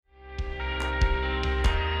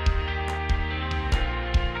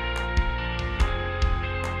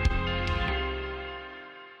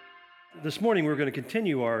This morning we're going to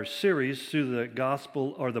continue our series through the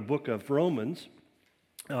gospel or the book of Romans,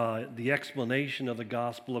 the explanation of the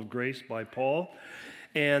gospel of grace by Paul.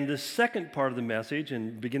 And the second part of the message,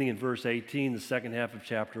 and beginning in verse 18, the second half of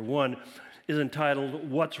chapter 1, is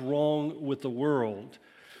entitled, What's Wrong with the World?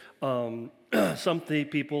 Some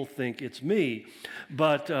people think it's me,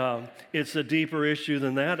 but it's a deeper issue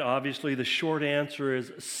than that. Obviously, the short answer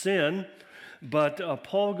is sin. But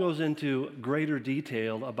Paul goes into greater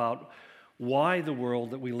detail about why the world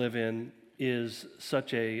that we live in is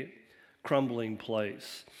such a crumbling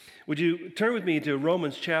place. Would you turn with me to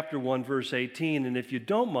Romans chapter 1, verse 18? And if you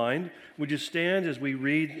don't mind, would you stand as we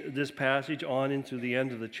read this passage on into the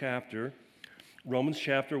end of the chapter? Romans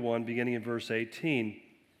chapter 1, beginning in verse 18.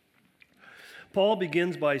 Paul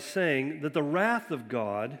begins by saying that the wrath of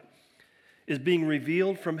God is being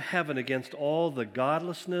revealed from heaven against all the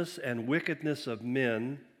godlessness and wickedness of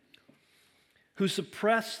men who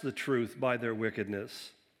suppress the truth by their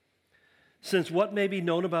wickedness, since what may be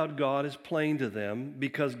known about God is plain to them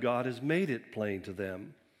because God has made it plain to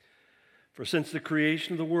them. For since the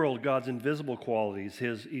creation of the world, God's invisible qualities,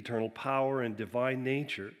 his eternal power and divine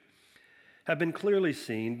nature, have been clearly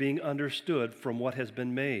seen, being understood from what has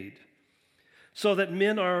been made, so that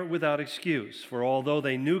men are without excuse. For although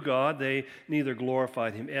they knew God, they neither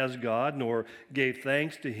glorified him as God nor gave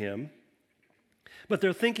thanks to him. But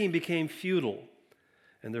their thinking became futile,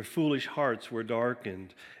 and their foolish hearts were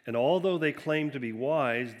darkened. And although they claimed to be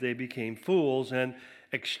wise, they became fools and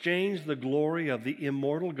exchanged the glory of the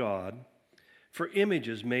immortal God for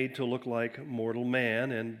images made to look like mortal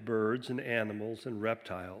man and birds and animals and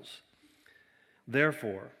reptiles.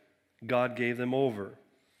 Therefore, God gave them over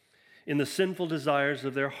in the sinful desires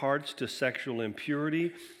of their hearts to sexual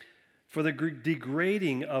impurity, for the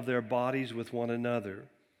degrading of their bodies with one another.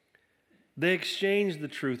 They exchanged the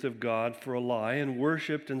truth of God for a lie and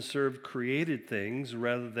worshiped and served created things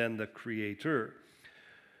rather than the Creator,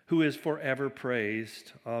 who is forever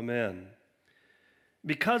praised. Amen.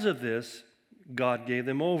 Because of this, God gave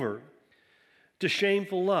them over to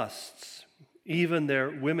shameful lusts. Even their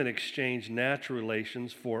women exchanged natural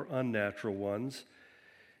relations for unnatural ones.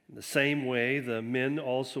 In the same way, the men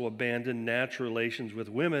also abandoned natural relations with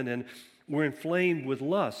women and were inflamed with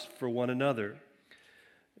lust for one another.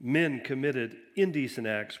 Men committed indecent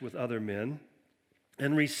acts with other men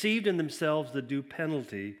and received in themselves the due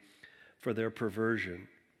penalty for their perversion.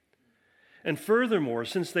 And furthermore,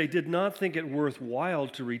 since they did not think it worthwhile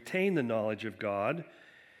to retain the knowledge of God,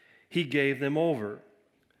 he gave them over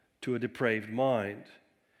to a depraved mind,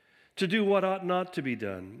 to do what ought not to be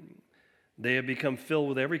done. They have become filled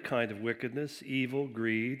with every kind of wickedness, evil,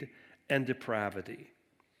 greed, and depravity.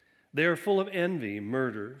 They are full of envy,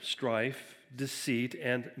 murder, strife, deceit,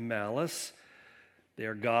 and malice. They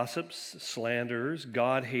are gossips, slanderers,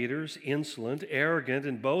 God-haters, insolent, arrogant,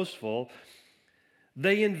 and boastful.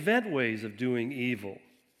 They invent ways of doing evil.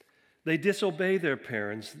 They disobey their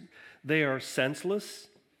parents. They are senseless,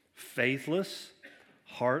 faithless,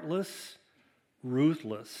 heartless,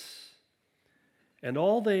 ruthless. And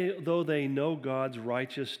though they know God's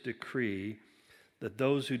righteous decree that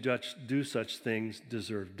those who do such things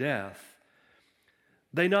deserve death,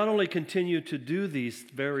 they not only continue to do these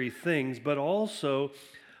very things, but also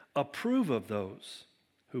approve of those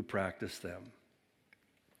who practice them.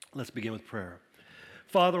 Let's begin with prayer.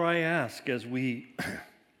 Father, I ask as we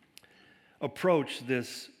approach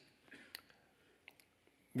this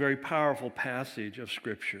very powerful passage of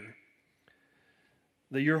Scripture,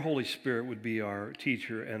 that your Holy Spirit would be our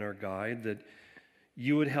teacher and our guide, that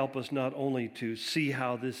you would help us not only to see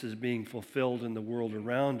how this is being fulfilled in the world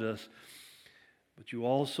around us, but you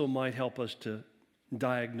also might help us to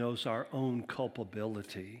diagnose our own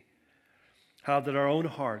culpability, how that our own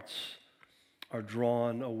hearts are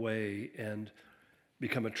drawn away and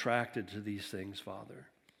become attracted to these things, Father.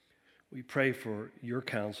 We pray for your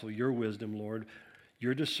counsel, your wisdom, Lord,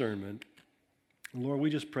 your discernment. Lord, we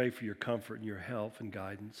just pray for your comfort and your help and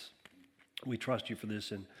guidance. We trust you for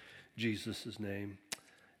this in Jesus' name.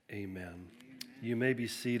 Amen. You may be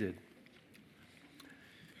seated.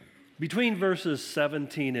 Between verses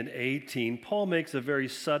 17 and 18, Paul makes a very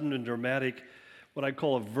sudden and dramatic, what I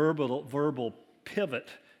call a verbal pivot,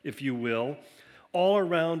 if you will, all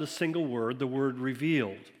around a single word, the word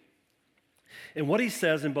revealed. And what he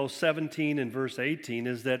says in both 17 and verse 18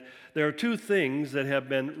 is that there are two things that have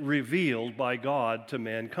been revealed by God to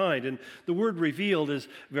mankind. And the word revealed is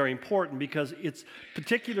very important because its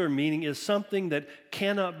particular meaning is something that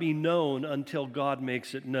cannot be known until God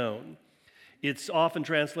makes it known. It's often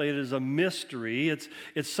translated as a mystery. It's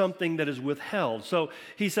something that is withheld. So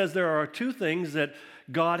he says there are two things that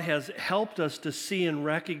God has helped us to see and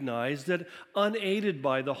recognize that unaided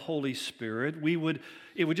by the Holy Spirit,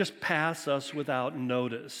 it would just pass us without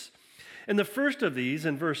notice. And the first of these,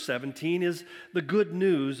 in verse 17, is the good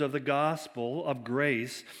news of the gospel of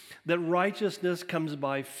grace, that righteousness comes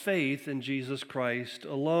by faith in Jesus Christ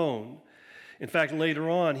alone. In fact, later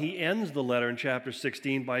on, he ends the letter in chapter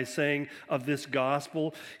 16 by saying of this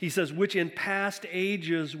gospel, he says, which in past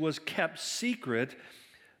ages was kept secret,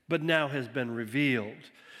 but now has been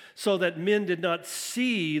revealed, so that men did not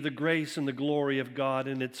see the grace and the glory of God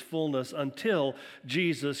in its fullness until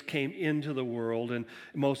Jesus came into the world and,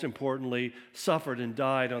 most importantly, suffered and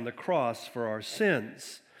died on the cross for our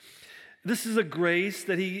sins. This is a grace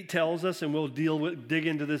that he tells us, and we'll dig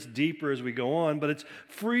into this deeper as we go on, but it's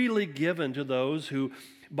freely given to those who,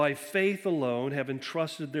 by faith alone, have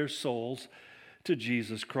entrusted their souls to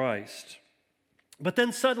Jesus Christ. But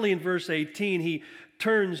then suddenly in verse 18, he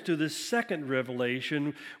turns to this second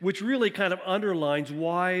revelation, which really kind of underlines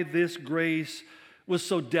why this grace was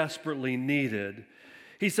so desperately needed.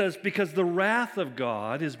 He says, because the wrath of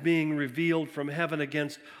God is being revealed from heaven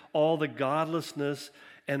against all the godlessness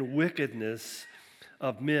and wickedness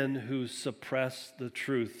of men who suppress the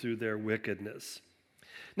truth through their wickedness.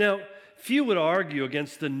 Now, few would argue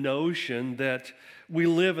against the notion that we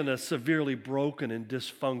live in a severely broken and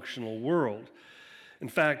dysfunctional world. In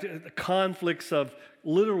fact, the conflicts of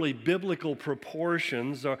literally biblical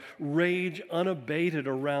proportions rage unabated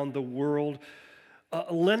around the world,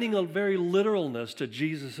 lending a very literalness to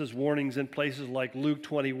Jesus' warnings in places like Luke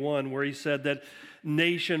 21, where he said that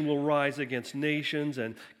nation will rise against nations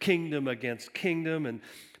and kingdom against kingdom, and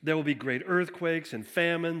there will be great earthquakes and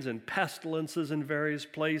famines and pestilences in various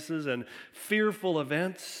places and fearful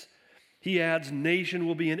events. He adds, nation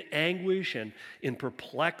will be in anguish and in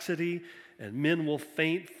perplexity, and men will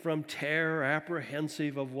faint from terror,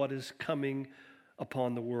 apprehensive of what is coming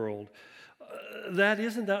upon the world. That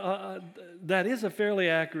is a fairly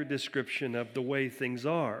accurate description of the way things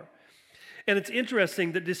are. And it's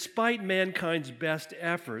interesting that despite mankind's best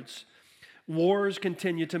efforts, wars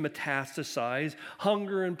continue to metastasize,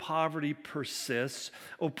 hunger and poverty persists,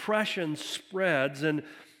 oppression spreads, and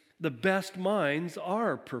the best minds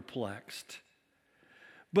are perplexed.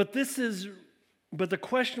 But the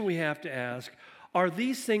question we have to ask, are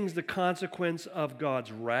these things the consequence of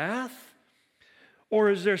God's wrath, or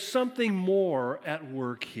is there something more at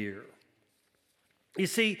work here? You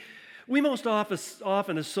see, we most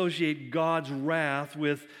often associate God's wrath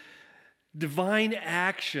with divine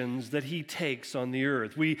actions that he takes on the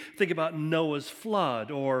earth. We think about Noah's flood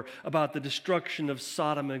or about the destruction of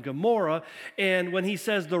Sodom and Gomorrah, and when he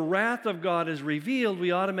says the wrath of God is revealed,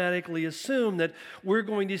 we automatically assume that we're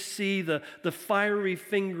going to see the fiery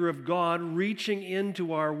finger of God reaching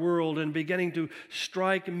into our world and beginning to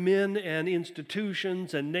strike men and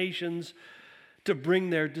institutions and nations to bring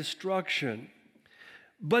their destruction.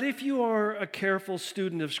 But if you are a careful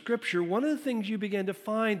student of Scripture, one of the things you begin to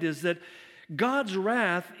find is that God's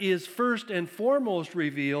wrath is first and foremost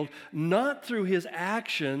revealed not through his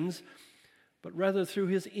actions, but rather through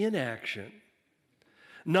his inaction.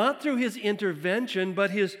 Not through his intervention,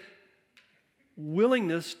 but his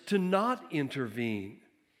willingness to not intervene.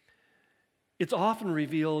 It's often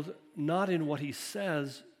revealed not in what he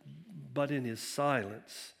says, but in his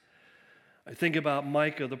silence. I think about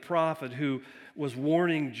Micah the prophet, who was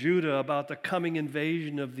warning Judah about the coming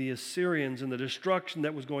invasion of the Assyrians and the destruction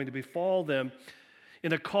that was going to befall them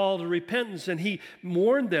in a call to repentance. And he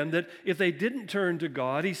warned them that if they didn't turn to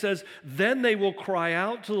God, he says, then they will cry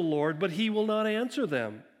out to the Lord, but he will not answer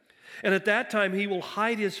them. And at that time, he will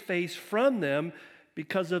hide his face from them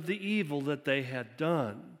because of the evil that they had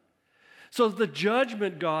done. So the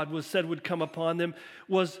judgment God was said would come upon them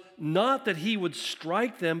was not that he would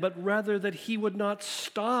strike them, but rather that he would not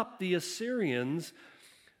stop the Assyrians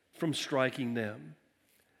from striking them.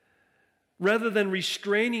 Rather than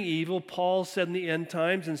restraining evil, Paul said in the end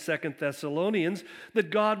times in 2 Thessalonians that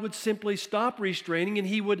God would simply stop restraining and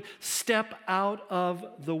he would step out of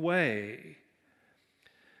the way.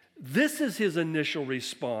 This is his initial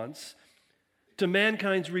response to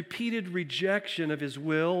mankind's repeated rejection of his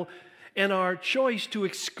will and our choice to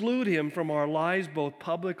exclude him from our lives both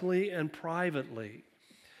publicly and privately.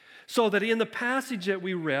 So that in the passage that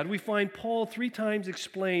we read, we find Paul 3 times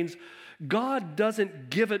explains God doesn't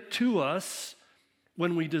give it to us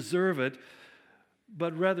when we deserve it,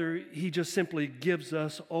 but rather he just simply gives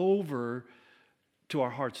us over to our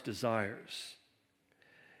heart's desires.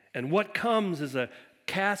 And what comes is a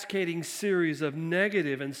cascading series of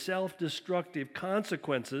negative and self-destructive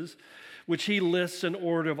consequences, which he lists in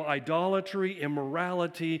order of idolatry,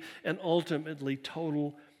 immorality, and ultimately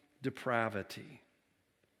total depravity.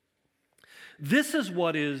 This is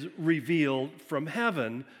what is revealed from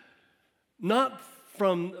heaven, not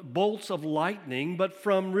from bolts of lightning, but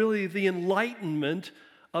from really the enlightenment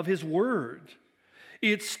of his word.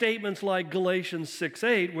 It's statements like Galatians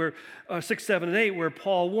 6:7 and 8, where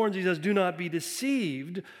Paul warns, he says, "Do not be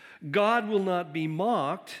deceived. God will not be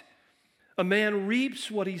mocked. A man reaps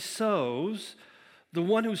what he sows. The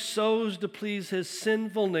one who sows to please his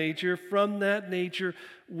sinful nature, from that nature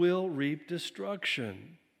will reap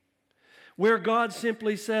destruction." Where God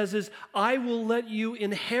simply says is, "I will let you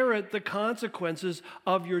inherit the consequences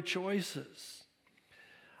of your choices."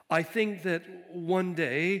 I think that one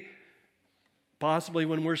day, possibly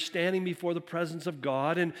when we're standing before the presence of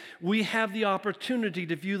God and we have the opportunity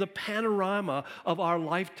to view the panorama of our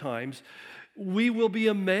lifetimes, we will be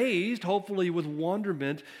amazed, hopefully with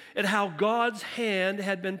wonderment, at how God's hand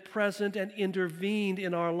had been present and intervened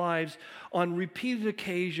in our lives on repeated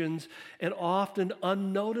occasions and often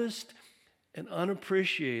unnoticed and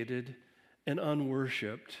unappreciated and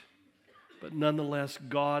unworshipped. But nonetheless,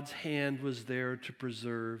 God's hand was there to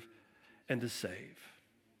preserve and to save.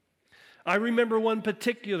 I remember one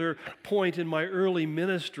particular point in my early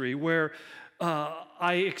ministry where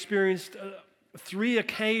I experienced 3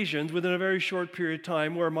 occasions within a very short period of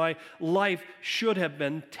time where my life should have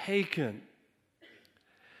been taken.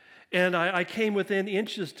 And I came within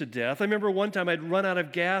inches to death. I remember one time I'd run out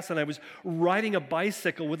of gas and I was riding a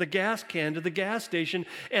bicycle with a gas can to the gas station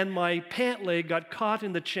and my pant leg got caught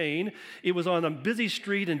in the chain. It was on a busy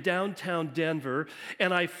street in downtown Denver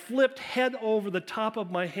and I flipped head over the top of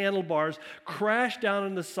my handlebars, crashed down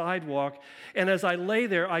on the sidewalk, and as I lay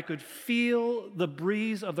there I could feel the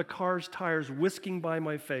breeze of the car's tires whisking by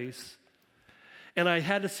my face. And I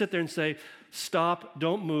had to sit there and say, "Stop,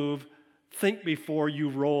 don't move. Think before you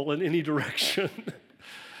roll in any direction."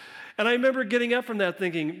 And I remember getting up from that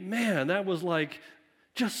thinking, man, that was like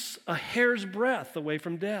just a hair's breadth away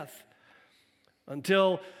from death.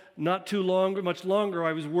 Until not much longer,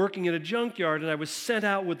 I was working in a junkyard and I was sent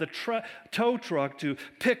out with a tow truck to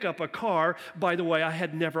pick up a car. By the way, I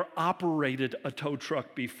had never operated a tow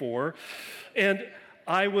truck before. And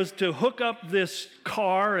I was to hook up this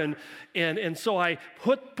car, and so I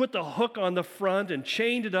put the hook on the front and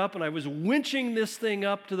chained it up, and I was winching this thing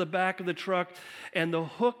up to the back of the truck, and the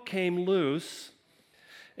hook came loose,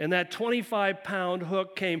 and that 25-pound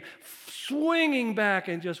hook came swinging back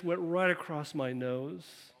and just went right across my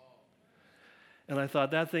nose. And I thought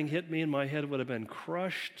that thing hit me and my head would have been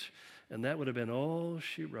crushed, and that would have been all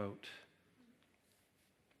she wrote.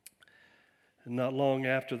 And not long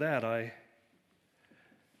after that, I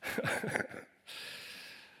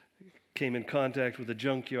came in contact with a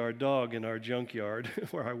junkyard dog in our junkyard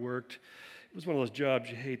where I worked. It was one of those jobs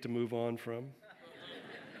you hate to move on from.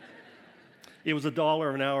 It was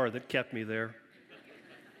 $1 an hour that kept me there.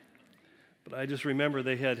 But I just remember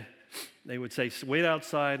they would say, "Wait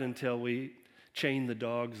outside until we chain the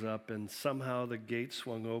dogs up," and somehow the gate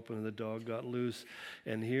swung open and the dog got loose,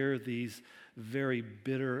 and here these very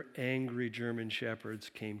bitter, angry German shepherds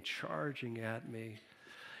came charging at me.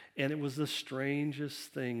 And it was the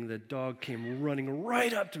strangest thing. The dog came running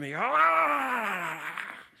right up to me. Ah!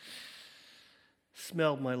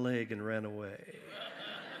 Smelled my leg and ran away.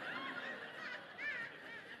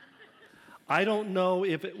 I don't know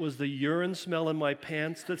if it was the urine smell in my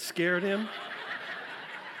pants that scared him.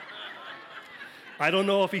 I don't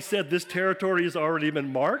know if he said, "This territory has already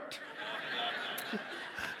been marked."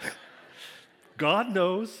 God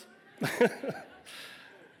knows.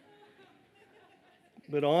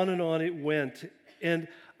 But on and on it went. And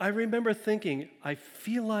I remember thinking, I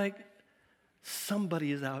feel like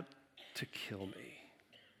somebody is out to kill me.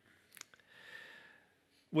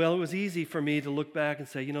 Well, it was easy for me to look back and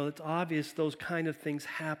say, it's obvious those kind of things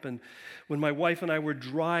happened when my wife and I were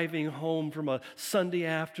driving home from a Sunday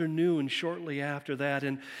afternoon shortly after that.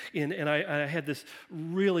 And I had this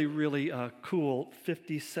really, really cool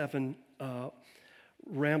 57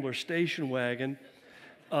 Rambler station wagon.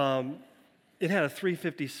 It had a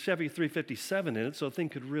Chevy 357 in it, so the thing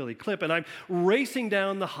could really clip. And I'm racing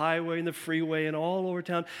down the highway and the freeway and all over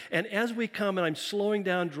town. And as we come, and I'm slowing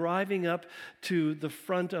down, driving up to the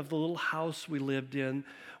front of the little house we lived in,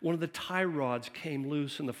 one of the tie rods came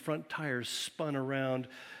loose and the front tires spun around.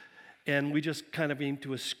 And we just kind of came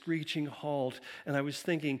to a screeching halt. And I was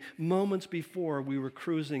thinking, moments before, we were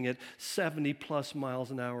cruising at 70 plus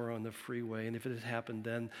miles an hour on the freeway. And if it had happened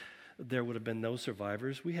then, there would have been no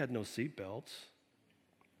survivors. We had no seat belts.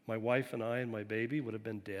 My wife and I and my baby would have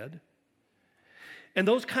been dead. And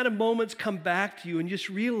those kind of moments come back to you and you just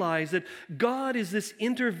realize that God is this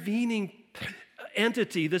intervening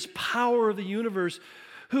entity, this power of the universe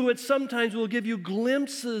who at sometimes will give you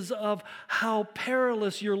glimpses of how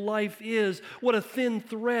perilous your life is, what a thin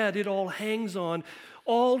thread it all hangs on,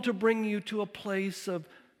 all to bring you to a place of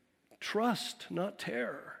trust, not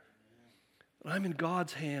terror. I'm in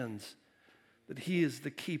God's hands, that He is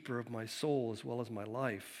the keeper of my soul as well as my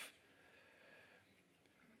life.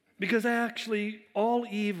 Because actually, all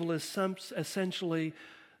evil is essentially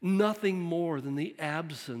nothing more than the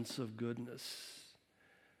absence of goodness,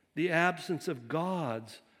 the absence of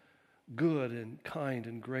God's good and kind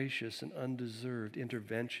and gracious and undeserved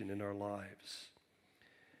intervention in our lives.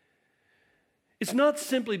 It's not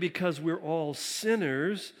simply because we're all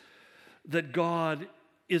sinners that God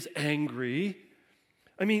is angry.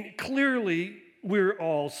 I mean, clearly we're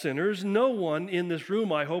all sinners. No one in this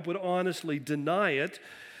room, I hope, would honestly deny it.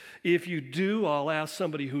 If you do, I'll ask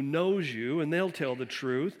somebody who knows you, and they'll tell the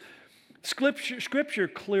truth. Scripture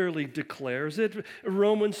clearly declares it.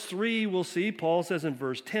 Romans 3, we'll see, Paul says in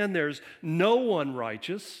verse 10, there's no one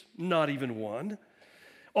righteous, not even one.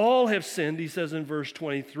 All have sinned, he says in verse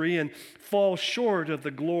 23, and fall short of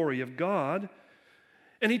the glory of God.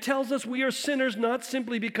 And he tells us we are sinners not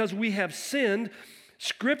simply because we have sinned.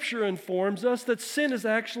 Scripture informs us that sin is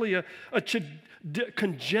actually a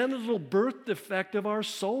congenital birth defect of our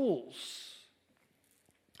souls.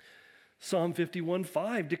 Psalm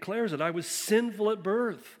 51:5 declares it. I was sinful at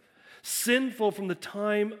birth, sinful from the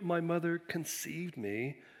time my mother conceived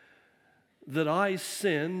me, that I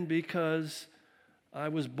sin because I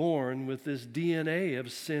was born with this DNA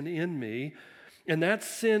of sin in me. And that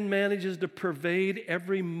sin manages to pervade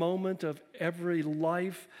every moment of every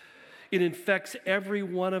life. It infects every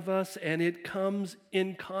one of us, and it comes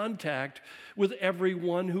in contact with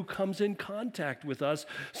everyone who comes in contact with us,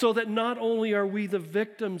 so that not only are we the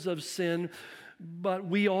victims of sin, but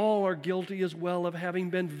we all are guilty as well of having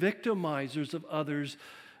been victimizers of others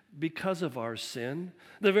because of our sin.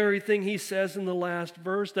 The very thing he says in the last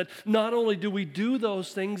verse, that not only do we do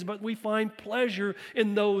those things, but we find pleasure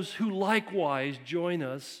in those who likewise join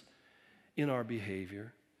us in our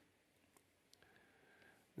behavior.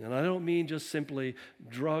 And I don't mean just simply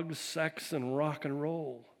drugs, sex, and rock and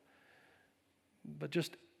roll, but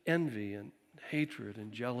just envy and hatred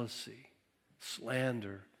and jealousy,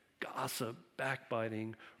 slander, gossip,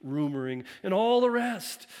 backbiting, rumoring, and all the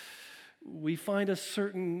rest. We find a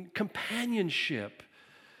certain companionship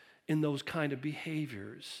in those kind of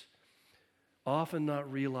behaviors, often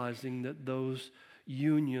not realizing that those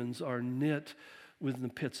unions are knit within the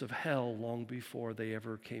pits of hell long before they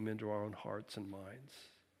ever came into our own hearts and minds.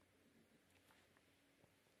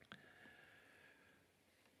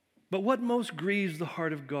 But what most grieves the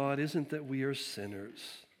heart of God isn't that we are sinners.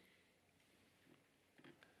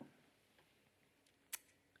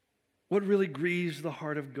 What really grieves the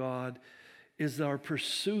heart of God is our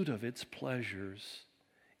pursuit of its pleasures,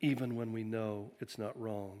 even when we know it's not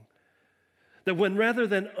wrong. That when rather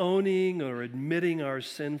than owning or admitting our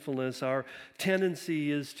sinfulness, our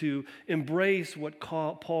tendency is to embrace what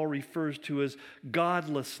Paul refers to as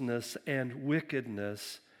godlessness and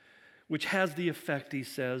wickedness, which has the effect, he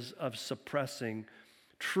says, of suppressing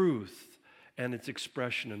truth and its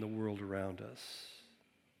expression in the world around us.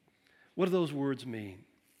 What do those words mean?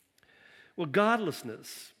 Well,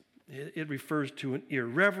 godlessness, it refers to an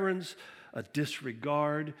irreverence, a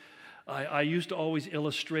disregard. I used to always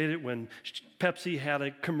illustrate it when Pepsi had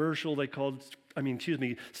a commercial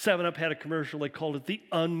 7-Up had a commercial, they called it the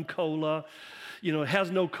Uncola. You know, it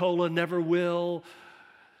has no cola, never will.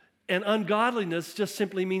 And ungodliness just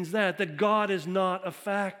simply means that God is not a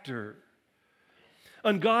factor.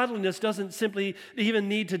 Ungodliness doesn't simply even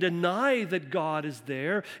need to deny that God is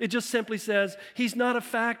there. It just simply says, He's not a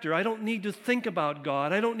factor. I don't need to think about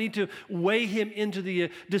God. I don't need to weigh Him into the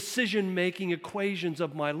decision-making equations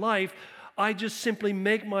of my life. I just simply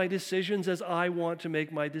make my decisions as I want to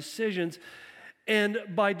make my decisions. And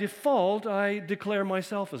by default, I declare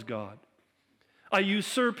myself as God. I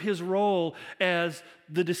usurp His role as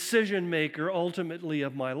the decision maker ultimately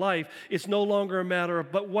of my life. It's no longer a matter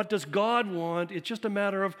of, but what does God want? It's just a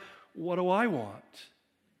matter of, what do I want?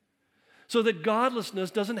 So that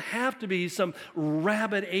godlessness doesn't have to be some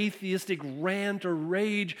rabid atheistic rant or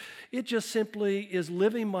rage. It just simply is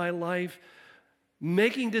living my life,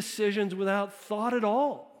 making decisions without thought at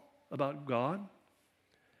all about God.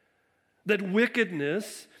 That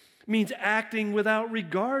wickedness means acting without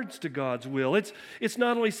regards to God's will. It's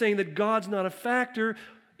not only saying that God's not a factor,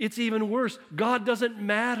 it's even worse. God doesn't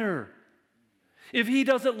matter. If He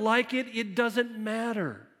doesn't like it, it doesn't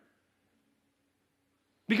matter.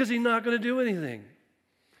 Because He's not going to do anything.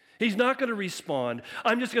 He's not going to respond.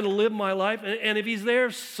 I'm just going to live my life, and if He's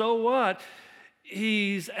there, so what?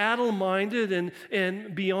 he's addle-minded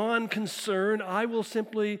and beyond concern. I will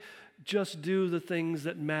simply just do the things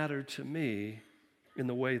that matter to me in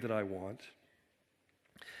the way that I want.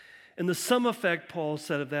 And the sum effect, Paul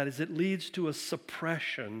said, of that is it leads to a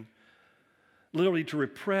suppression, literally to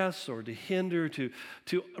repress or to hinder, to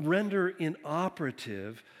render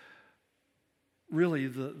inoperative, really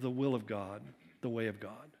the will of God, the way of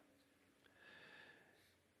God.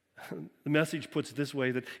 The Message puts it this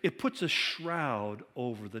way, that it puts a shroud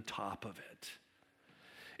over the top of it.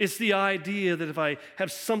 It's the idea that if I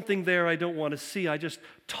have something there I don't want to see, I just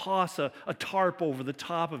toss a tarp over the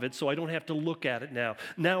top of it so I don't have to look at it now.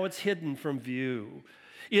 Now it's hidden from view.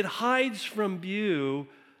 It hides from view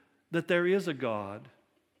that there is a God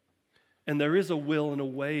and there is a will and a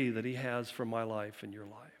way that he has for my life and your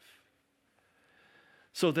life.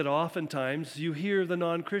 So that oftentimes you hear the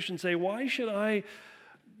non-Christian say, why should I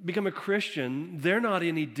become a Christian? They're not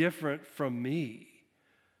any different from me.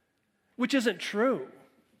 Which isn't true.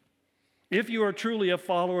 If you are truly a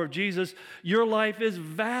follower of Jesus, your life is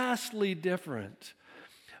vastly different.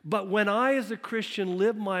 But when I, as a Christian,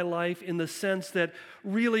 live my life in the sense that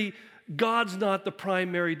really God's not the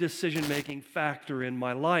primary decision-making factor in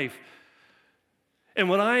my life, and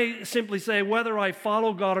when I simply say whether I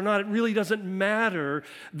follow God or not, it really doesn't matter,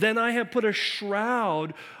 then I have put a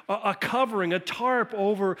shroud, a covering, a tarp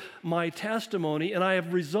over my testimony, and I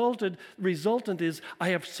have resultant is I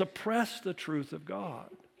have suppressed the truth of God.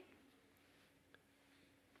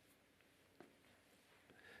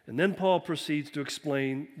 And then Paul proceeds to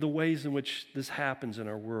explain the ways in which this happens in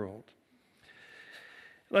our world.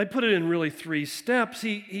 And I put it in really 3 steps.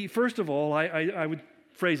 He first of all, I would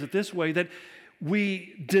phrase it this way, that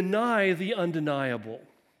we deny the undeniable.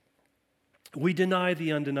 We deny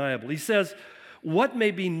the undeniable. He says, what may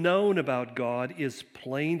be known about God is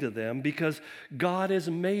plain to them because God has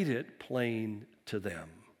made it plain to them.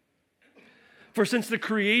 For since the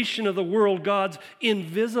creation of the world, God's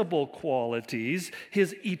invisible qualities,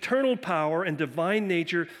 his eternal power and divine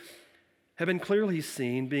nature have been clearly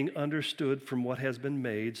seen, being understood from what has been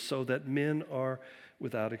made, so that men are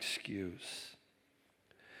without excuse.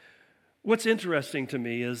 What's interesting to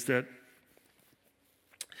me is that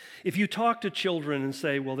if you talk to children and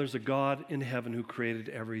say, well, there's a God in heaven who created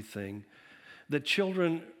everything, that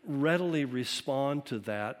children readily respond to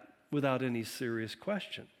that without any serious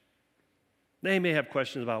question. They may have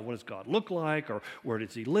questions about what does God look like or where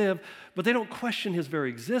does he live, but they don't question his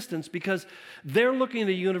very existence because they're looking at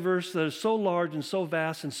a universe that is so large and so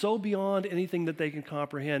vast and so beyond anything that they can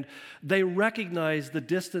comprehend. They recognize the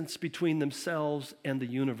distance between themselves and the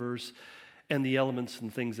universe and the elements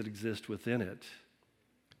and things that exist within it.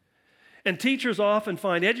 And teachers often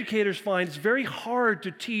find, educators find, it's very hard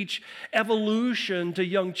to teach evolution to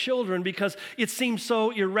young children because it seems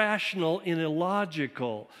so irrational and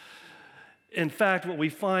illogical. In fact, what we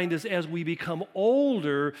find is as we become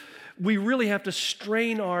older, we really have to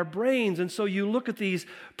strain our brains. And so you look at these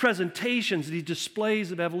presentations, these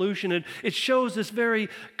displays of evolution, and it shows this very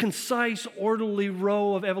concise, orderly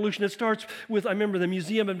row of evolution. It starts with, I remember the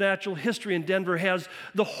Museum of Natural History in Denver has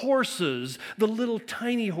the horses, the little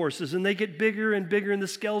tiny horses, and they get bigger and bigger, and the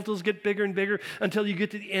skeletals get bigger and bigger until you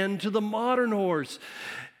get to the end to the modern horse.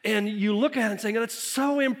 And you look at it and say, that's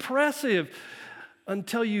so impressive,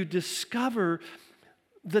 until you discover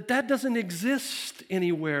that that doesn't exist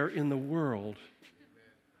anywhere in the world.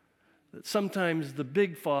 That sometimes the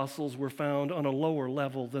big fossils were found on a lower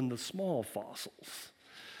level than the small fossils.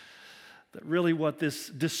 That really what this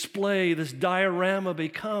display, this diorama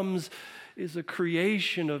becomes is a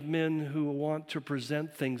creation of men who want to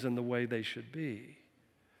present things in the way they should be.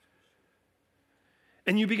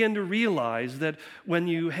 And you begin to realize that when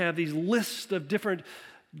you have these lists of different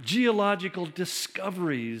geological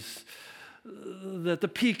discoveries, that the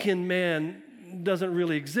Pekin man doesn't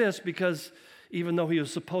really exist because even though he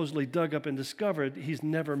was supposedly dug up and discovered, he's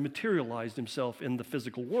never materialized himself in the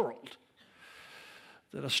physical world.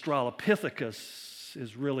 That Australopithecus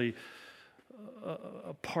is really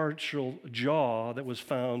a partial jaw that was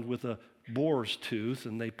found with a boar's tooth,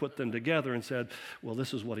 and they put them together and said, well,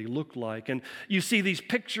 this is what he looked like. And you see these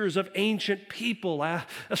pictures of ancient people,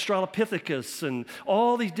 Australopithecus, and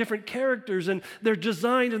all these different characters, and they're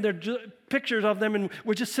designed and they're pictures of them, and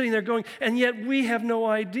we're just sitting there going, and yet we have no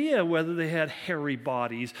idea whether they had hairy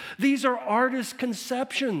bodies. These are artist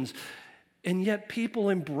conceptions, and yet people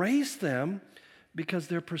embrace them because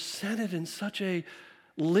they're presented in such a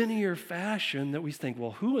linear fashion that we think,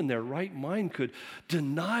 well, who in their right mind could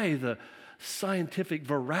deny the scientific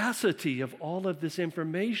veracity of all of this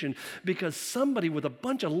information because somebody with a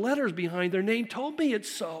bunch of letters behind their name told me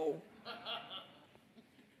it's so.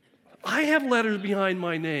 I have letters behind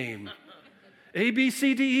my name. A, B,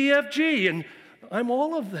 C, D, E, F, G, and I'm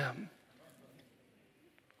all of them.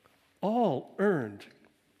 All earned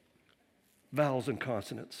vowels and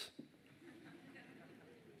consonants.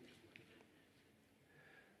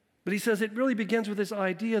 But he says it really begins with this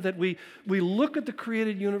idea that we look at the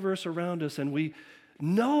created universe around us and we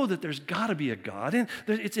know that there's got to be a God. And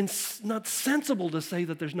it's not sensible to say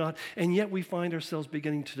that there's not, and yet we find ourselves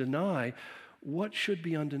beginning to deny what should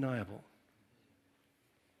be undeniable.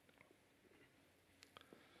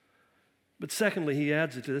 But secondly, he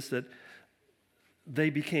adds to this that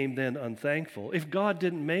they became then unthankful. If God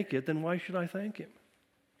didn't make it, then why should I thank him?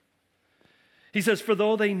 He says, for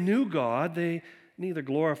though they knew God, they neither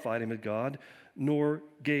glorified him as God nor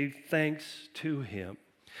gave thanks to him.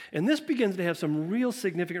 And this begins to have some real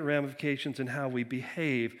significant ramifications in how we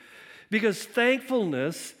behave, because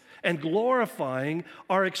thankfulness and glorifying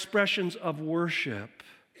are expressions of worship.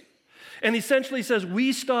 And essentially says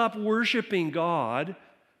we stop worshiping God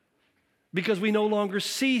because we no longer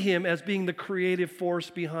see him as being the creative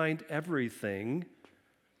force behind everything.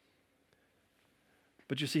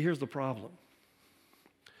 But you see, here's the problem.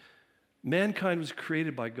 Mankind was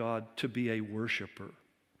created by God to be a worshiper.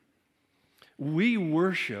 We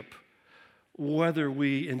worship whether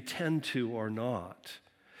we intend to or not.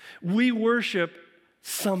 We worship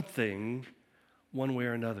something one way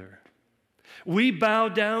or another. We bow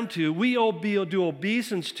down to, we do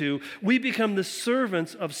obeisance to, we become the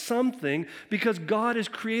servants of something because God has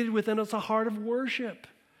created within us a heart of worship.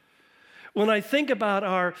 When I think about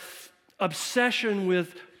our obsession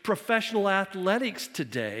with professional athletics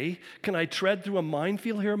today, can I tread through a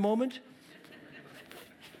minefield here a moment?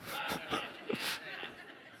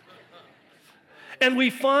 And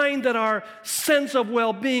we find that our sense of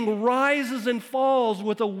well-being rises and falls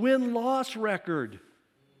with a win-loss record.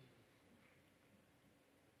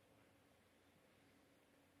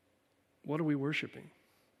 What are we worshiping?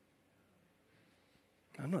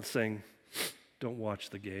 I'm not saying don't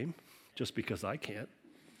watch the game just because I can't.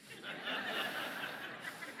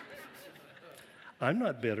 I'm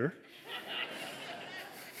not bitter.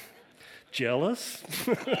 Jealous?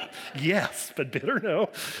 Yes, but bitter, no.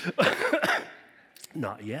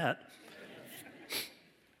 Not yet.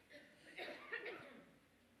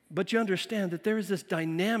 But you understand that there is this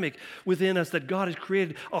dynamic within us that God has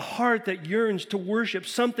created, a heart that yearns to worship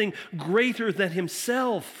something greater than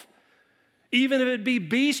himself. Even if it be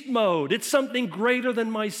beast mode, it's something greater than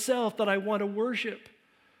myself that I want to worship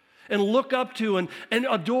and look up to and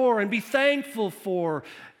adore and be thankful for.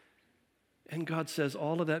 And God says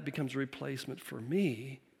all of that becomes a replacement for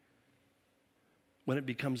me when it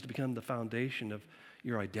becomes to become the foundation of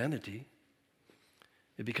your identity.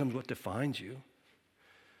 It becomes what defines you,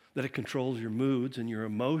 that it controls your moods and your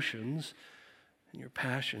emotions and your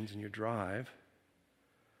passions and your drive.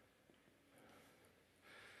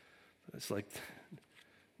 It's like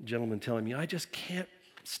a gentleman telling me, I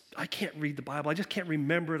can't read the Bible. I just can't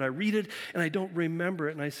remember it. I read it and I don't remember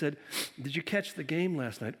it. And I said, did you catch the game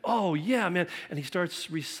last night? Oh, yeah, man. And he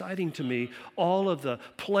starts reciting to me all of the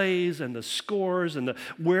plays and the scores and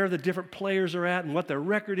where the different players are at and what their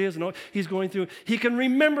record is. And all he's going through. He can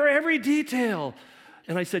remember every detail.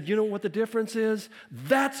 And I said, you know what the difference is?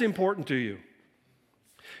 That's important to you.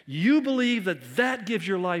 You believe that gives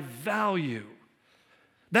your life value.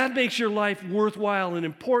 That makes your life worthwhile and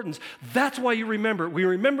important. That's why you remember it. We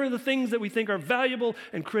remember the things that we think are valuable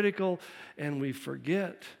and critical, and we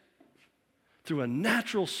forget. Through a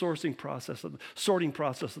natural sorting process of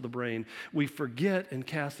the brain, we forget and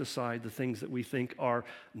cast aside the things that we think are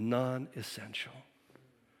non-essential.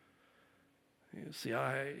 You see,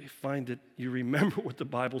 I find that you remember what the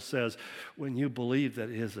Bible says when you believe that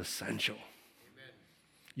it is essential.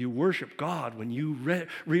 You worship God when you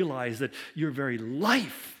realize that your very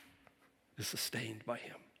life is sustained by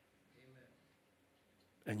him. Amen.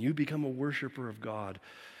 And you become a worshiper of God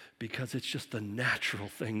because it's just a natural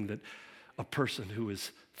thing that a person who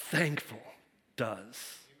is thankful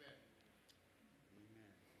does.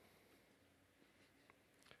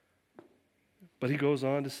 Amen. But he goes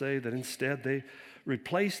on to say that instead they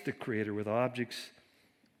replaced the Creator with objects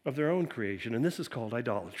of their own creation, and this is called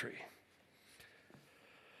idolatry.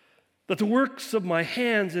 That the works of my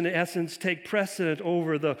hands, in essence, take precedent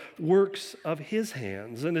over the works of his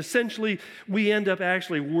hands. And essentially, we end up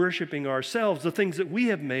actually worshiping ourselves, the things that we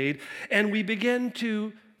have made, and we begin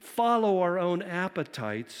to follow our own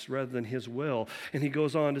appetites rather than his will. And he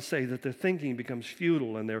goes on to say that their thinking becomes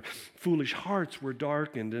futile and their foolish hearts were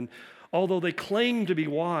darkened. And although they claimed to be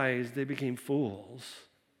wise, they became fools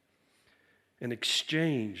and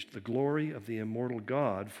exchanged the glory of the immortal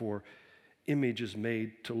God for image is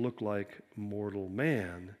made to look like mortal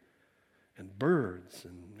man, and birds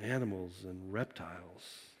and animals and reptiles,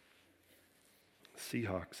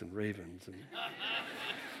 Seahawks and ravens. And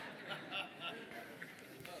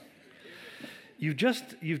you've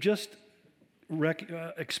just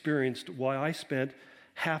experienced why I spent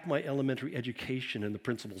half my elementary education in the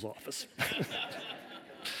principal's office.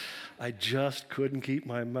 I just couldn't keep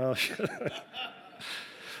my mouth shut.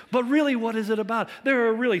 But really, what is it about? There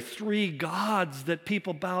are really three gods that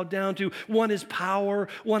people bow down to. One is power,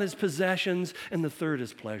 one is possessions, and the third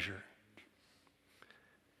is pleasure.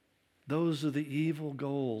 Those are the evil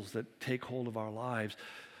goals that take hold of our lives.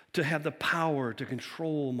 To have the power to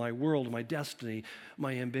control my world, my destiny,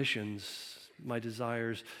 my ambitions, my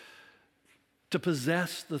desires. To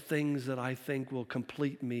possess the things that I think will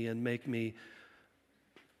complete me and make me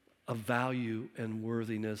of value and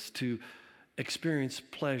worthiness. To experience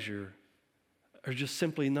pleasure, or just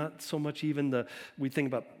simply not so much even we think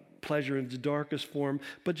about pleasure in its darkest form,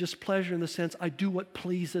 but just pleasure in the sense I do what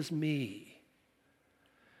pleases me.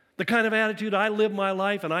 The kind of attitude I live my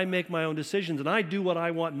life and I make my own decisions and I do what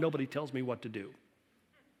I want and nobody tells me what to do.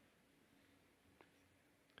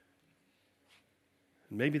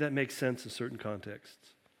 And maybe that makes sense in certain contexts.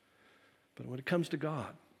 But when it comes to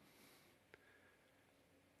God,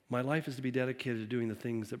 my life is to be dedicated to doing the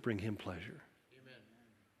things that bring Him pleasure. Amen.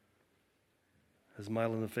 As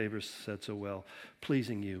Milo the Faber said so well,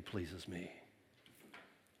 pleasing you pleases me.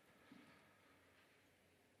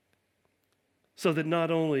 So that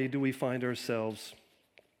not only do we find ourselves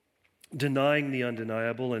denying the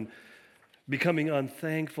undeniable and becoming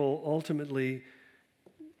unthankful, ultimately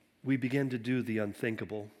we begin to do the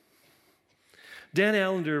unthinkable. Dan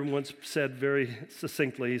Allender once said very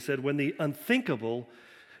succinctly, he said, when the unthinkable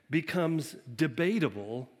becomes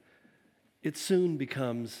debatable, it soon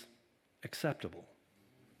becomes acceptable.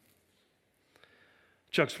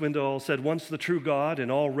 Chuck Swindoll said, once the true God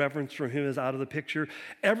and all reverence for Him is out of the picture,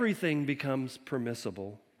 everything becomes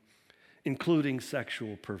permissible, including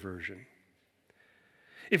sexual perversion.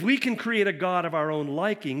 If we can create a God of our own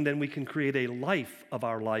liking, then we can create a life of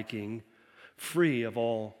our liking, free of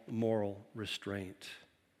all moral restraint.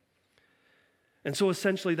 And so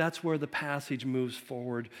essentially that's where the passage moves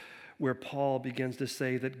forward, where Paul begins to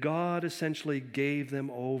say that God essentially gave them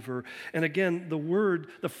over. And again,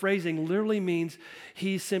 the phrasing literally means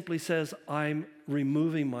He simply says, I'm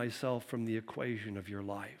removing myself from the equation of your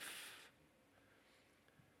life.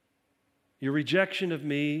 Your rejection of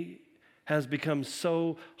me has become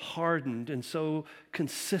so hardened and so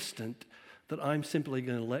consistent that I'm simply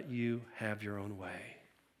going to let you have your own way.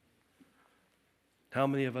 How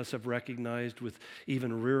many of us have recognized with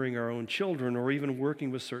even rearing our own children or even working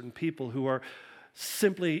with certain people who are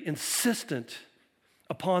simply insistent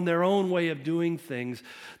upon their own way of doing things,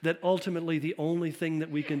 that ultimately the only thing that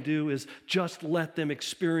we can do is just let them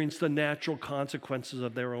experience the natural consequences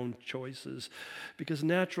of their own choices, because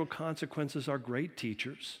natural consequences are great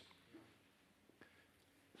teachers.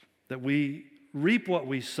 That we reap what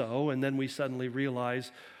we sow, and then we suddenly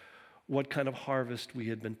realize what kind of harvest we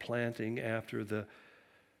had been planting after the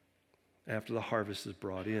harvest is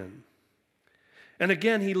brought in. And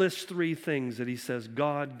again, he lists three things that he says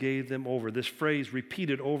God gave them over. This phrase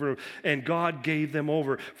repeated over, and God gave them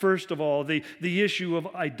over. First of all, the issue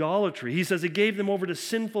of idolatry. He says he gave them over to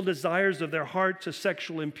sinful desires of their heart, to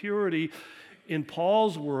sexual impurity. In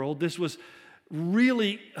Paul's world, this was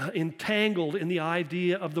really entangled in the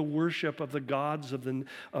idea of the worship of the gods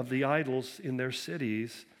of the idols in their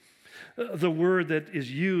cities. The word that is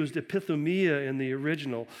used, epithumia, in the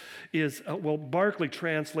original is, Barclay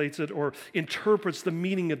translates it or interprets the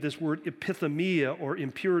meaning of this word epithumia, or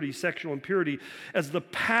impurity, sexual impurity, as the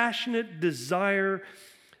passionate desire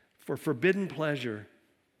for forbidden pleasure,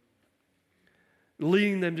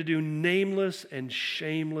 leading them to do nameless and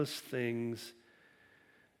shameless things,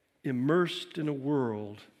 immersed in a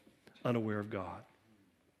world unaware of God.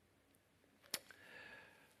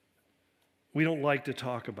 We don't like to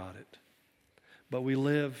talk about it, but we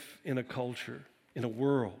live in a culture, in a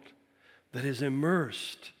world that is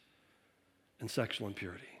immersed in sexual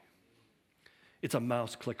impurity. It's a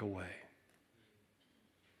mouse click away.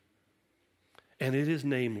 And it is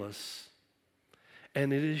nameless,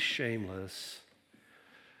 and it is shameless.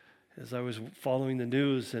 As I was following the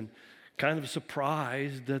news and kind of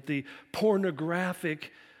surprised that the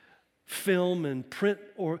pornographic film and print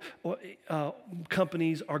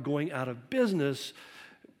companies are going out of business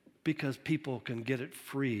because people can get it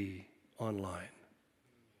free online.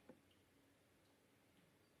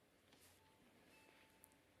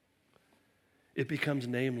 It becomes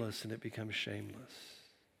nameless and it becomes shameless.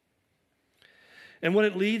 And what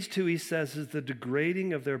it leads to, he says, is the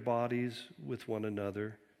degrading of their bodies with one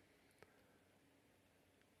another.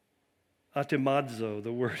 Atemadzo,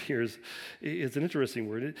 the word here is an interesting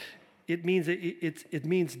word. It means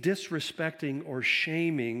disrespecting or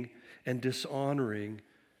shaming and dishonoring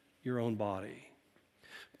your own body.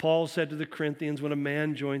 Paul said to the Corinthians, when a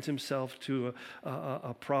man joins himself to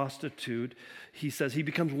a prostitute, he says he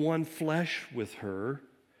becomes one flesh with her.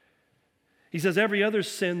 He says every other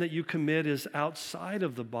sin that you commit is outside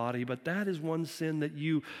of the body, but that is one sin that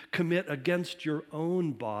you commit against your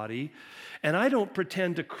own body. And I don't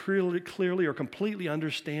pretend to clearly or completely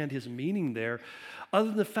understand his meaning there, other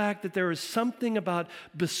than the fact that there is something about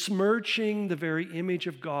besmirching the very image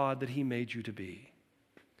of God that he made you to be.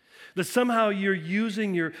 That somehow you're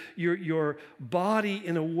using your body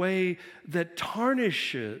in a way that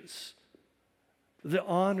tarnishes the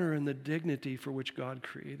honor and the dignity for which God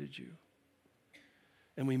created you.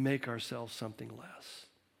 And we make ourselves something less.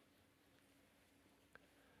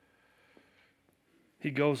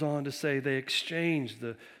 He goes on to say they exchanged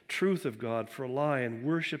the truth of God for a lie and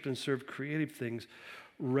worshiped and served creative things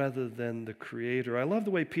rather than the Creator. I love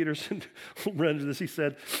the way Peterson rendered this. He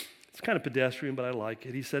said, it's kind of pedestrian, but I like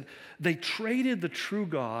it. He said, they traded the true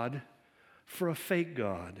God for a fake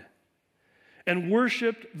God and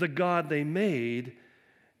worshiped the God they made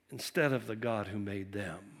instead of the God who made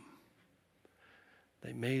them.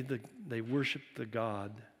 They worshiped the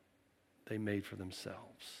God they made for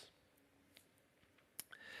themselves.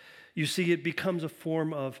 You see, it becomes a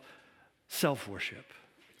form of self-worship.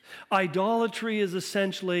 Idolatry is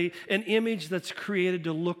essentially an image that's created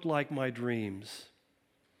to look like my dreams.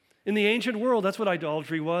 In the ancient world, that's what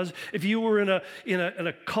idolatry was. If you were in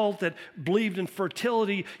a cult that believed in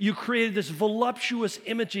fertility, you created this voluptuous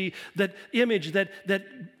image that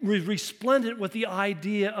was resplendent with the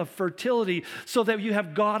idea of fertility, so that you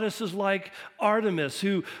have goddesses like Artemis,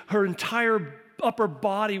 who her entire upper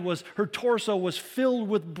body her torso was filled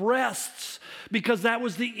with breasts, because that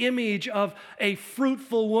was the image of a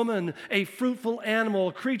fruitful woman, a fruitful animal,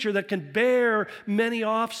 a creature that can bear many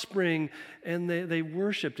offspring, and they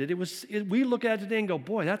worshipped it. We look at it today and go,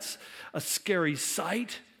 boy, that's a scary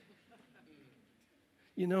sight.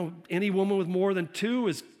 You know, any woman with more than 2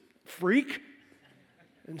 is freak,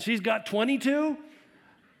 and she's got 22.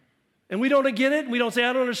 And we don't get it. We don't say,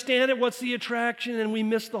 I don't understand it. What's the attraction? And we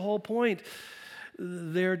miss the whole point.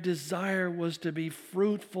 Their desire was to be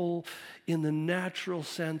fruitful in the natural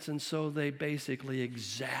sense, and so they basically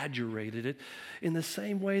exaggerated it in the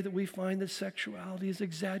same way that we find that sexuality is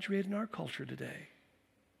exaggerated in our culture today.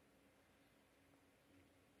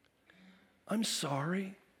 I'm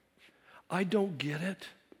sorry, I don't get it.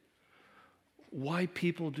 Why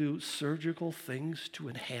people do surgical things to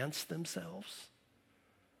enhance themselves?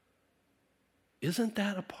 Isn't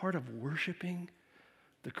that a part of worshiping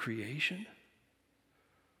the creation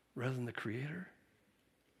rather than the Creator?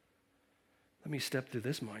 Let me step through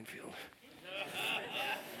this minefield.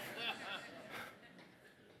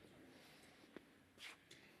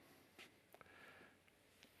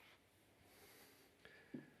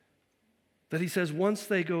 That he says once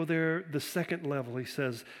they go there, the second level, he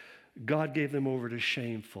says, God gave them over to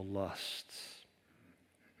shameful lusts.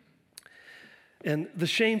 And the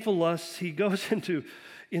shameful lusts, he goes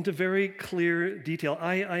into very clear detail.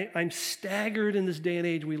 I'm staggered in this day and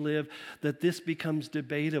age we live that this becomes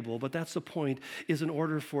debatable, but that's the point, is in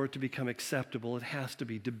order for it to become acceptable, it has to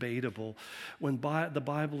be debatable, when the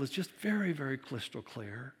Bible is just very, very crystal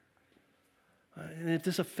clear. And if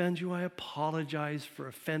this offends you, I apologize for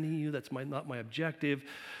offending you. That's not my objective.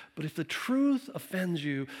 But if the truth offends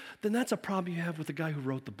you, then that's a problem you have with the guy who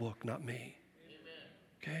wrote the book, not me.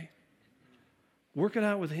 Amen. Okay? Work it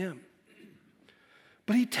out with him.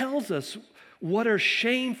 But he tells us what are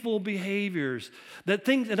shameful behaviors.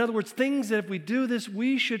 In other words, things that if we do this,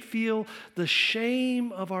 we should feel the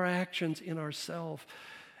shame of our actions in ourselves,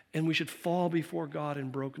 and we should fall before God in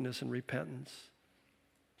brokenness and repentance.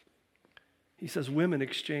 He says women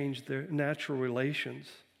exchange their natural relations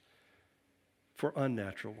for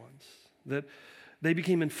unnatural ones. That they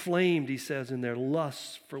became inflamed, he says, in their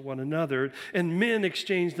lusts for one another. And men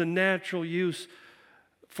exchanged the natural use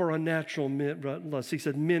for unnatural lust. He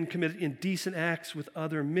said men committed indecent acts with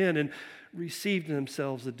other men and received in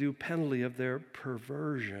themselves the due penalty of their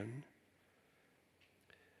perversion.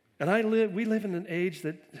 And we live in an age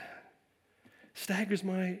that staggers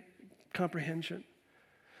my comprehension.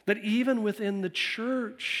 That even within the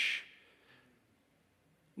church,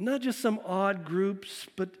 not just some odd groups,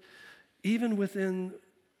 but even within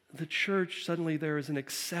the church, suddenly there is an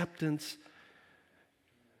acceptance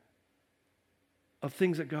of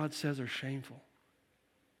things that God says are shameful.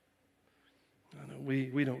 I know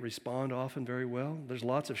we don't respond often very well. There's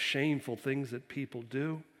lots of shameful things that people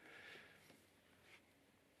do.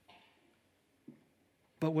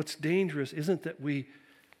 But what's dangerous isn't that we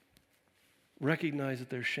recognize that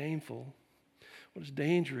they're shameful. What's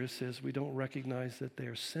dangerous is we don't recognize that they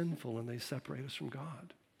are sinful and they separate us from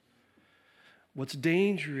God. What's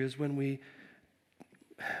dangerous is when we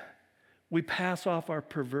pass off our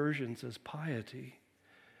perversions as piety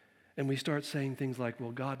and we start saying things like,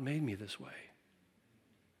 well, God made me this way.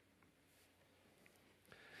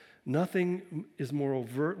 Nothing is more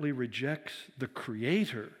overtly rejects the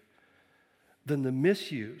Creator than the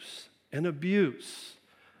misuse and abuse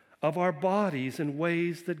of our bodies in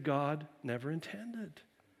ways that God never intended.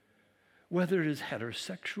 Whether it is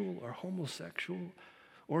heterosexual or homosexual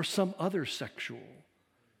or some other sexual.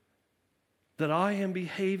 That I am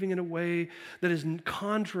behaving in a way that is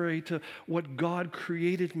contrary to what God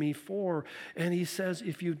created me for. And he says,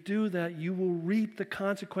 if you do that, you will reap the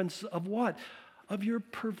consequences of what? Of your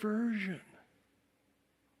perversion.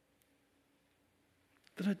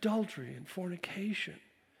 That adultery and fornication,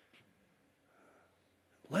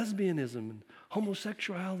 lesbianism and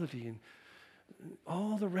homosexuality and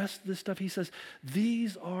all the rest of this stuff, he says,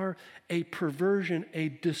 these are a perversion, a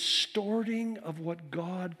distorting of what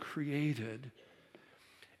God created.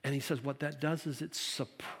 And he says what that does is it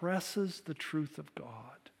suppresses the truth of God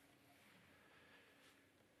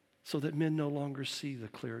so that men no longer see the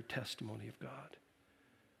clear testimony of God.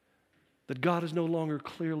 That God is no longer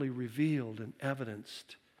clearly revealed and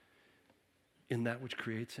evidenced in that which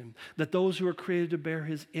creates him. That those who are created to bear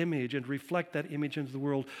his image and reflect that image into the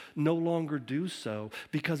world no longer do so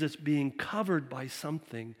because it's being covered by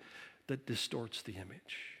something that distorts the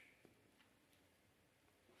image.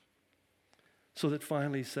 So that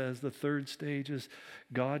finally he says the third stage is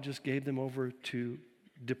God just gave them over to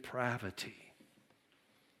depravity,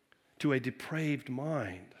 to a depraved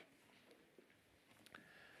mind.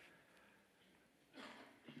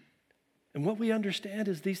 And what we understand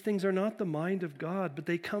is these things are not the mind of God, but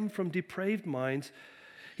they come from depraved minds.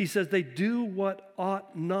 He says they do what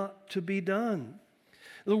ought not to be done.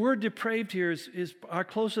 The word depraved here is our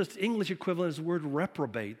closest English equivalent is the word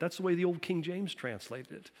reprobate. That's the way the old King James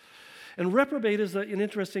translated it. And reprobate is an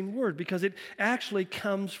interesting word because it actually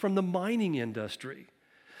comes from the mining industry.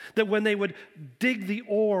 That when they would dig the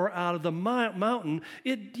ore out of the mountain,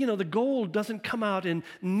 the gold doesn't come out in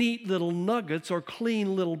neat little nuggets or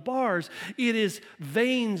clean little bars. It is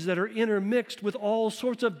veins that are intermixed with all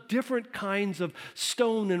sorts of different kinds of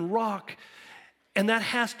stone and rock. And that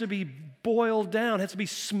has to be boiled down, has to be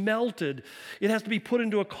smelted. It has to be put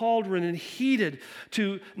into a cauldron and heated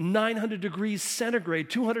to 900 degrees centigrade,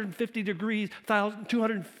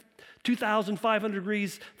 2,500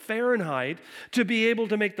 degrees Fahrenheit to be able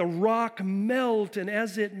to make the rock melt. And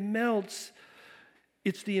as it melts,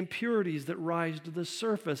 it's the impurities that rise to the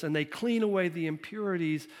surface. And they clean away the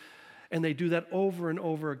impurities, and they do that over and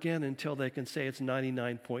over again until they can say it's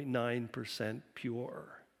 99.9%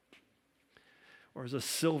 pure. Or as a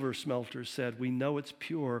silver smelter said, we know it's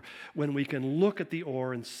pure when we can look at the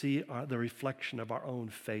ore and see the reflection of our own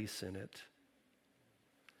face in it.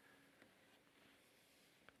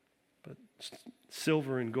 But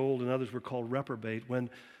silver and gold and others were called reprobate when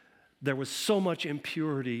there was so much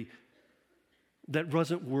impurity that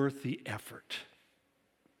wasn't worth the effort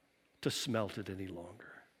to smelt it any longer.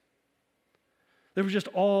 There was just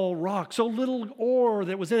all rock, so little ore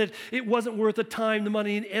that was in it, it wasn't worth the time, the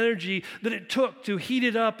money, and energy that it took to heat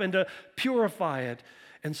it up and to purify it.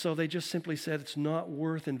 And so they just simply said it's not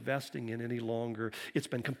worth investing in any longer. It's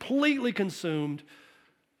been completely consumed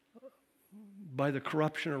by the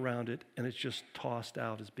corruption around it, and it's just tossed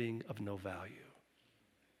out as being of no value.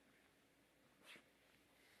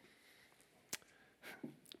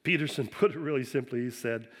 Peterson put it really simply. He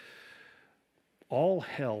said, all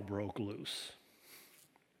hell broke loose.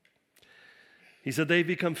 He said, they've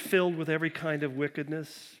become filled with every kind of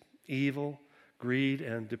wickedness, evil, greed,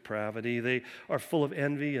 and depravity. They are full of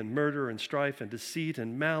envy and murder and strife and deceit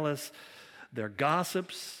and malice. They're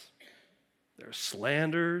gossips. They're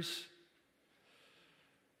slanderers.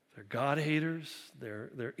 They're God haters.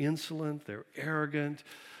 They're insolent. They're arrogant.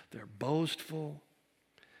 They're boastful.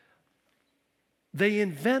 They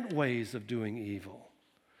invent ways of doing evil.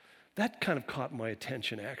 That kind of caught my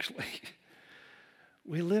attention, actually.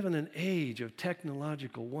 We live in an age of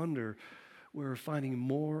technological wonder where we're finding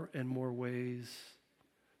more and more ways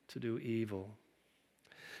to do evil.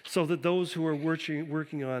 So that those who are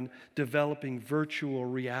working on developing virtual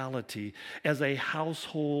reality as a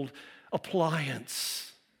household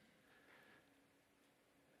appliance,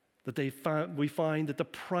 that we find that the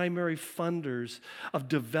primary funders of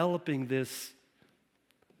developing this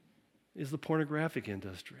is the pornographic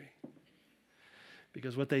industry.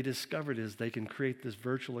 Because what they discovered is they can create this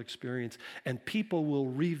virtual experience, and people will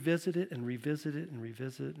revisit it and revisit it and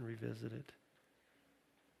revisit it and revisit it.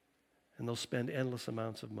 And they'll spend endless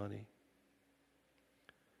amounts of money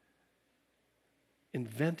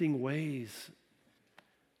inventing ways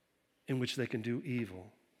in which they can do evil.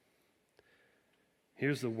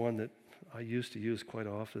 Here's the one that I used to use quite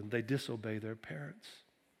often. They disobey their parents.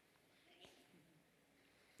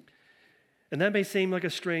 And that may seem like a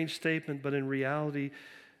strange statement, but in reality,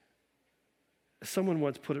 someone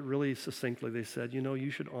once put it really succinctly. They said, you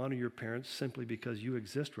should honor your parents simply because you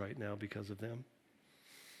exist right now because of them.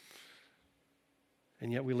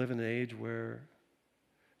 And yet we live in an age where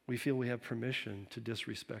we feel we have permission to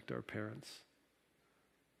disrespect our parents.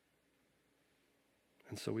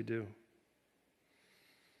 And so we do.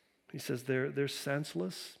 He says they're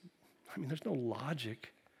senseless. I mean, there's no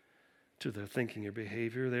logic to their thinking or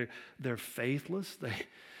behavior. They're faithless.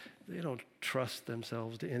 They don't trust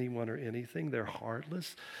themselves to anyone or anything. They're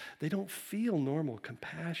heartless. They don't feel normal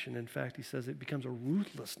compassion. In fact, he says it becomes a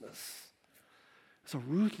ruthlessness. It's a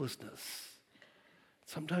ruthlessness.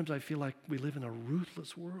 Sometimes I feel like we live in a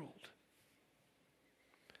ruthless world.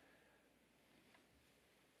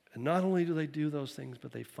 And not only do they do those things,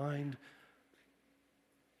 but they find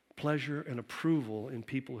pleasure and approval in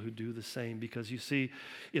people who do the same. Because you see,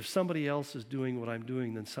 if somebody else is doing what I'm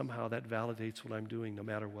doing, then somehow that validates what I'm doing, no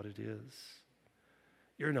matter what it is.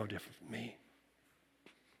 You're no different from me.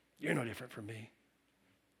 You're no different from me.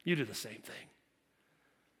 You do the same thing.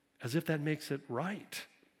 As if that makes it right.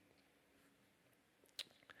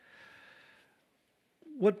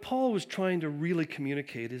 What Paul was trying to really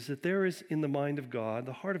communicate is that there is in the mind of God,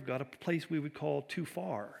 the heart of God, a place we would call too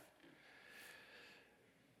far.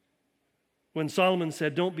 When Solomon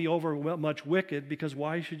said, don't be over much wicked, because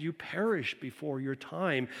why should you perish before your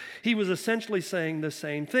time? He was essentially saying the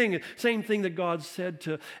same thing that God said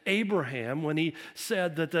to Abraham when he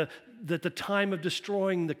said that the time of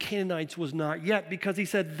destroying the Canaanites was not yet, because he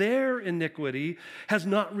said their iniquity has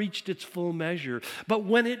not reached its full measure. But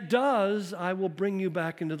when it does, I will bring you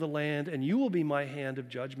back into the land, and you will be my hand of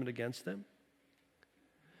judgment against them.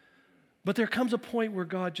 But there comes a point where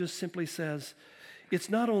God just simply says, it's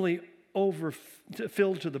not only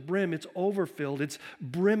filled to the brim, it's overfilled, it's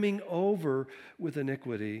brimming over with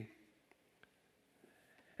iniquity.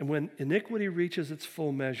 And when iniquity reaches its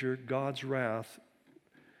full measure, God's wrath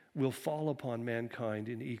will fall upon mankind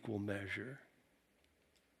in equal measure.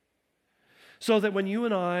 So that when you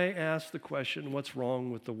and I ask the question, what's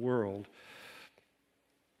wrong with the world?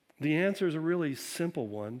 The answer is a really simple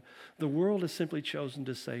one. The world has simply chosen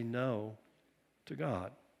to say no to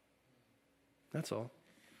God. That's all.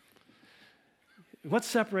 What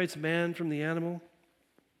separates man from the animal?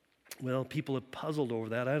 Well, people have puzzled over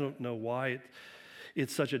that. I don't know why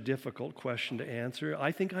it's such a difficult question to answer.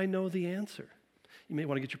 I think I know the answer. You may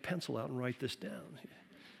want to get your pencil out and write this down.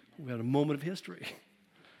 We've got a moment of history.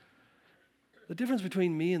 The difference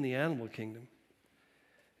between me and the animal kingdom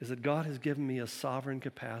is that God has given me a sovereign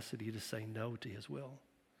capacity to say no to his will.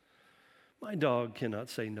 My dog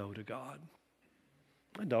cannot say no to God.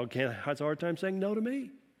 My dog has a hard time saying no to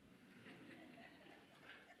me.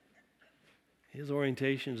 His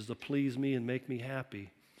orientation is to please me and make me happy.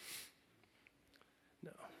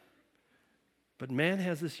 No. But man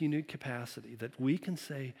has this unique capacity that we can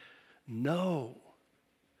say no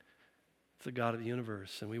to the God of the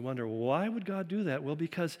universe. And we wonder, why would God do that? Well,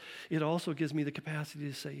 because it also gives me the capacity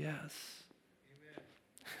to say yes. Amen.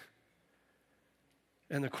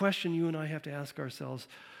 And the question you and I have to ask ourselves,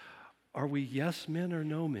 are we yes men or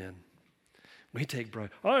no men? We take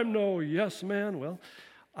pride. I'm no yes man. Well,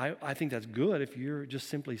 I think that's good if you're just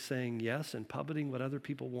simply saying yes and puppeting what other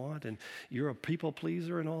people want and you're a people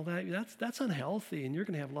pleaser and all that. That's unhealthy, and you're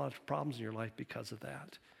going to have a lot of problems in your life because of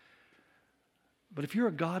that. But if you're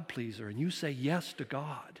a God pleaser and you say yes to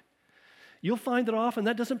God, you'll find that often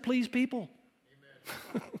that doesn't please people.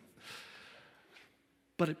 Amen.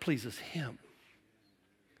 But it pleases him.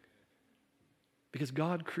 Because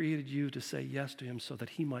God created you to say yes to him so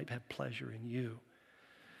that he might have pleasure in you.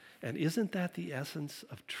 And isn't that the essence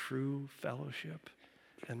of true fellowship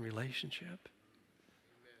and relationship?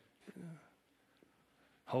 Yeah.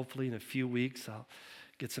 Hopefully in a few weeks I'll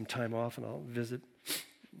get some time off and I'll visit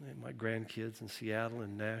my grandkids in Seattle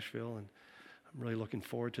and Nashville, and I'm really looking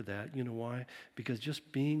forward to that. You know why? Because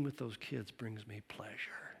just being with those kids brings me pleasure.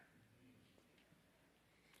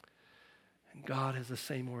 And God has the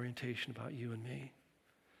same orientation about you and me.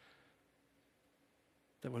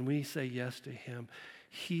 That when we say yes to him,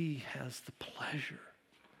 he has the pleasure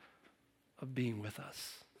of being with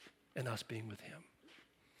us and us being with him.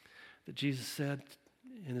 that Jesus said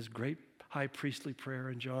in his great high priestly prayer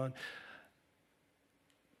in John,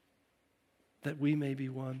 that we may be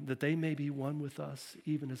one, that they may be one with us,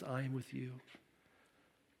 even as I am with you.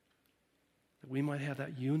 That we might have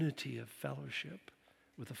that unity of fellowship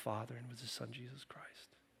with the Father and with his Son, Jesus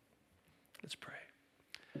Christ. Let's pray.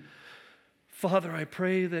 Father, I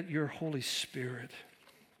pray that your Holy Spirit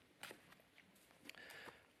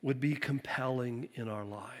would be compelling in our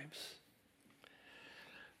lives.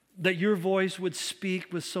 That your voice would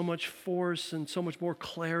speak with so much force and so much more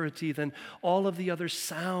clarity than all of the other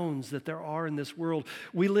sounds that there are in this world.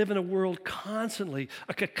 We live in a world constantly,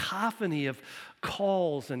 a cacophony of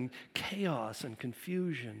calls and chaos and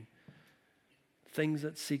confusion, things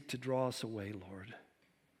that seek to draw us away, Lord.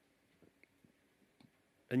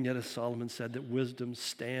 And yet, as Solomon said, that wisdom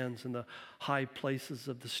stands in the high places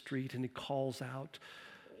of the street, and he calls out,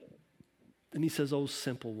 and he says, "Oh,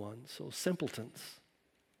 simple ones, oh, simpletons,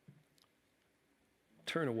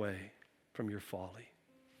 turn away from your folly.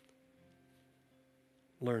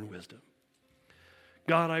 Learn wisdom."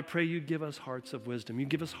 God, I pray you give us hearts of wisdom. You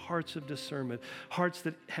give us hearts of discernment, hearts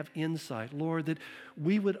that have insight. Lord, that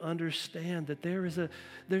we would understand that there's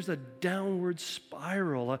a downward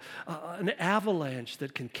spiral, an avalanche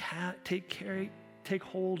that can take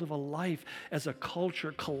hold of a life as a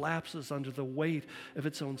culture collapses under the weight of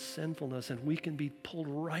its own sinfulness, and we can be pulled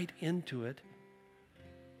right into it,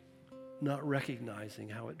 not recognizing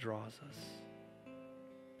how it draws us.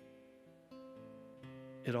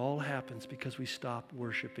 It all happens because we stop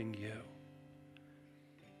worshiping you.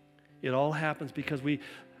 It all happens because we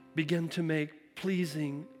begin to make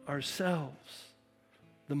pleasing ourselves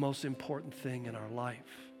the most important thing in our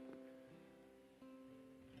life.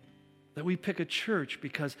 That we pick a church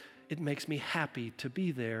because it makes me happy to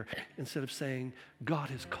be there, instead of saying,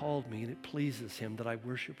 God has called me and it pleases him that I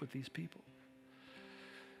worship with these people.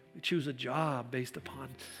 We choose a job based upon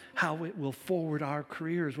how it will forward our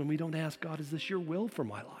careers when we don't ask God, is this your will for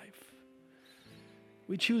my life?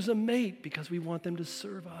 We choose a mate because we want them to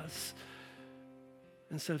serve us,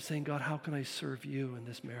 instead of saying, God, how can I serve you in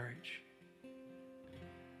this marriage?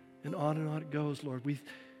 And on it goes, Lord. We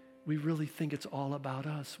really think it's all about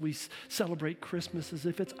us. We celebrate Christmas as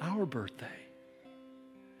if it's our birthday.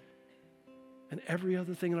 And every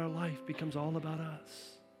other thing in our life becomes all about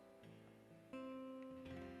us.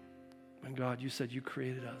 And God, you said you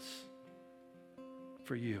created us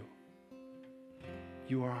for you.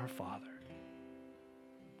 You are our Father.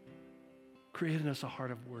 Create in us a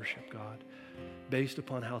heart of worship, God, based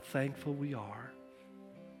upon how thankful we are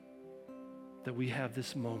that we have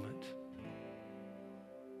this moment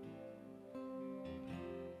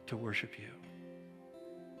to worship you.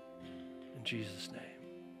 In Jesus' name.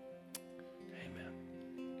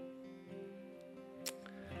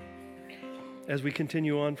 As we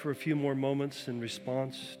continue on for a few more moments in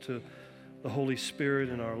response to the Holy Spirit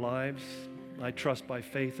in our lives, I trust by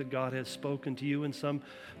faith that God has spoken to you in some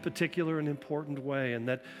particular and important way, and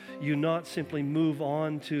that you not simply move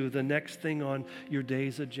on to the next thing on your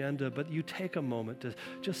day's agenda, but you take a moment to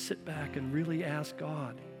just sit back and really ask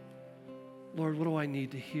God, Lord, what do I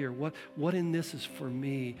need to hear? What in this is for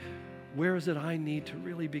me? Where is it I need to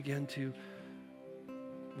really begin to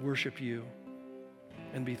worship you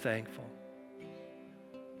and be thankful?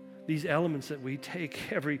 These elements that we take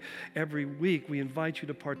every week, we invite you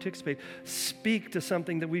to participate. Speak to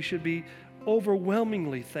something that we should be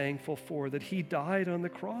overwhelmingly thankful for, that he died on the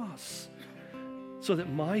cross so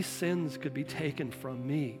that my sins could be taken from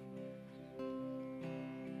me.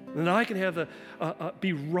 And that I can have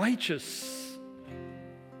be righteous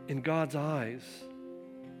in God's eyes.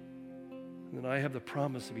 And that I have the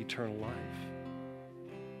promise of eternal life.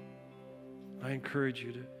 I encourage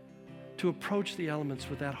you to approach the elements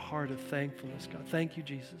with that heart of thankfulness, God. Thank you,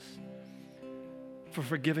 Jesus, for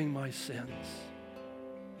forgiving my sins.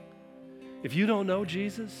 If you don't know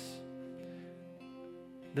Jesus,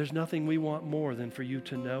 there's nothing we want more than for you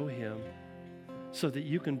to know him, so that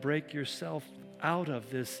you can break yourself out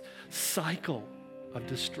of this cycle of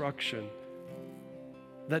destruction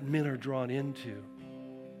that men are drawn into.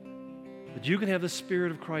 That you can have the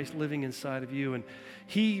Spirit of Christ living inside of you, and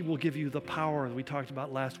he will give you the power that we talked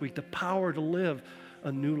about last week, the power to live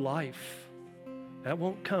a new life. That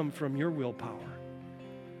won't come from your willpower,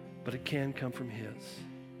 but it can come from his.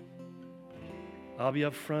 I'll be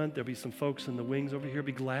up front. There'll be some folks in the wings over here.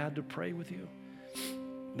 Be glad to pray with you.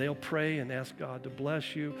 They'll pray and ask God to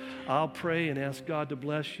bless you. I'll pray and ask God to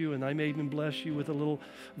bless you, and I may even bless you with a little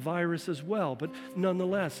virus as well. But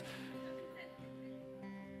nonetheless,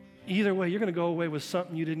 either way, you're going to go away with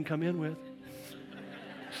something you didn't come in with.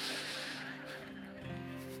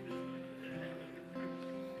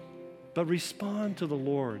 But respond to the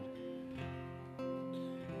Lord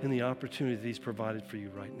in the opportunity that He's provided for you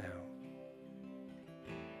right now.